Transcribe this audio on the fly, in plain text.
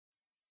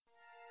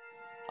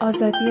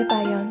آزادی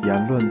بیان.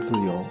言论自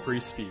由 Free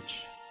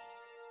speech.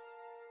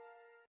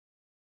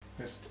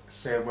 Just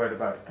say a word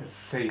about as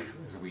safe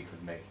as we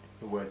could make it.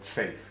 The word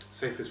safe.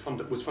 Safe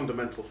was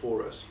fundamental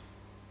for us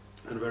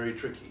and very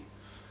tricky.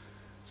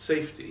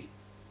 Safety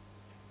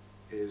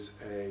is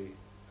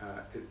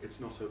it's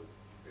not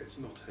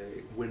a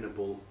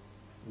winnable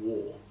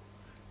war.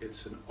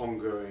 It's an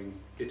ongoing,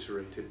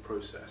 iterated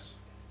process.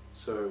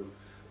 So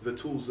the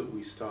tools that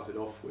we started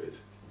off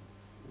with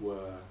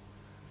were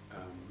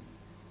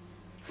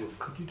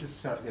Could you just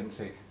start again and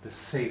say the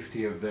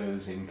safety of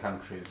those in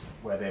countries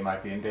where they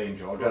might be in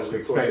danger, or just to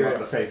explain what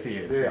the safety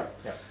is?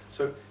 Yeah.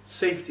 So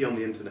safety on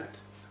the internet,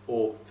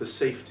 or the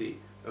safety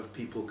of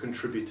people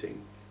contributing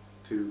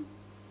to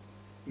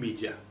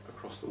media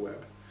across the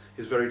web,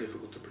 is very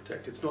difficult to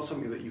protect. It's not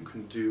something that you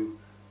can do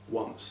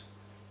once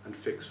and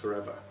fix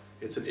forever.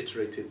 It's an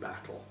iterated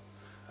battle.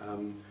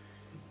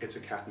 It's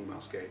a cat and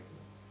mouse game.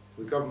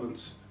 With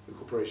governments, with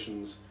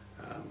corporations,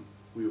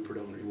 we were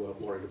predominantly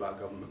worried about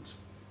governments.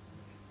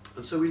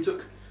 And so we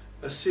took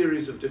a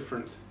series of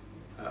different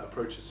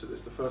approaches to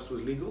this. The first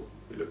was legal.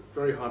 We looked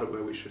very hard at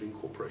where we should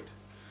incorporate.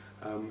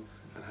 And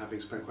having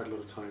spent quite a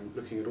lot of time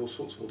looking at all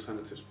sorts of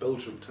alternatives,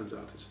 Belgium turns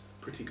out is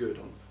pretty good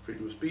on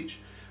freedom of speech.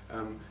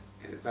 In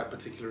that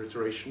particular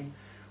iteration,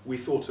 we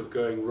thought of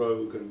going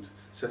rogue and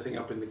setting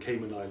up in the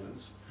Cayman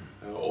Islands,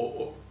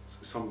 or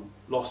some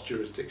lost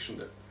jurisdiction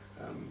that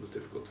was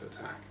difficult to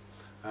attack.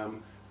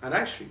 And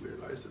actually we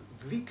realised that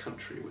the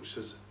country which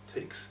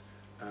takes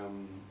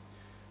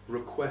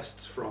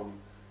requests from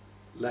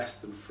less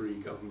than free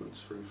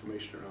governments for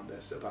information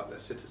about their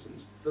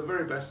citizens, the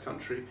very best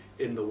country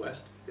in the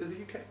West is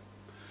the UK.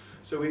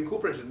 So we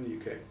incorporated in the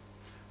UK,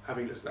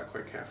 having looked at that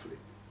quite carefully.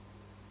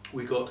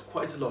 We got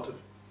quite a lot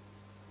of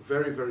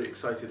very, very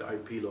excited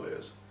IP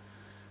lawyers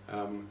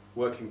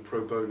working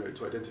pro bono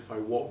to identify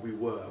what we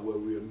were. Were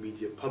we a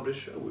media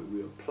publisher? Were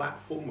we a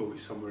platform? Were we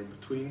somewhere in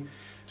between?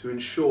 To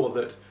ensure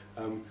that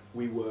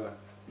we were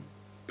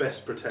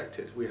best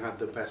protected. We had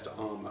the best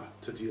armour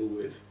to deal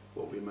with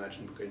what we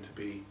imagined were going to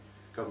be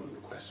government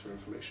requests for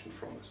information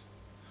from us.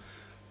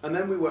 And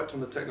then we worked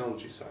on the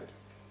technology side.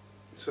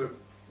 So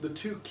the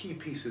two key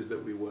pieces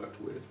that we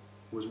worked with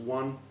was,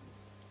 one,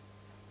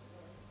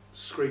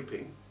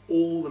 scraping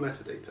all the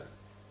metadata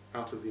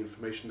out of the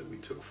information that we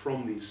took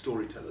from these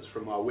storytellers,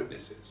 from our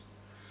witnesses,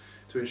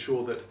 to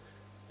ensure that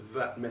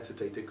that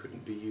metadata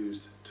couldn't be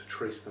used to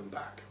trace them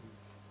back.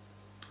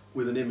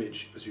 With an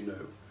image, as you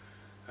know,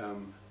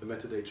 the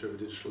metadata of a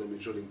digital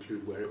image will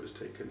include where it was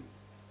taken.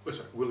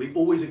 Will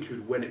always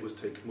include when it was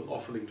taken, will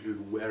often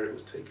include where it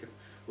was taken.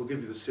 We'll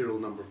give you the serial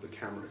number of the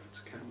camera if it's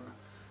a camera,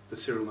 the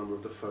serial number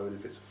of the phone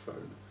if it's a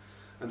phone.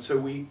 And so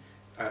we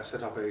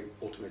set up an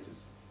automated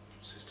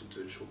system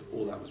to ensure that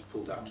all that was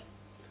pulled out.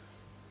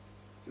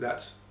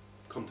 That's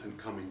content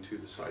coming to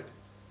the site.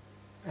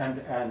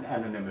 And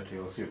anonymity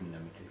or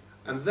pseudonymity.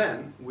 And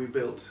then we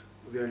built,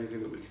 the only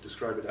thing that we could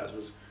describe it as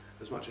was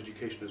as much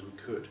education as we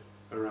could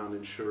around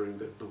ensuring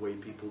that the way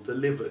people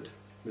delivered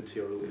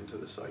material into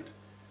the site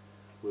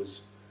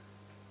was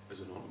as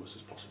anonymous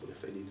as possible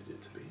if they needed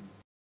it to be.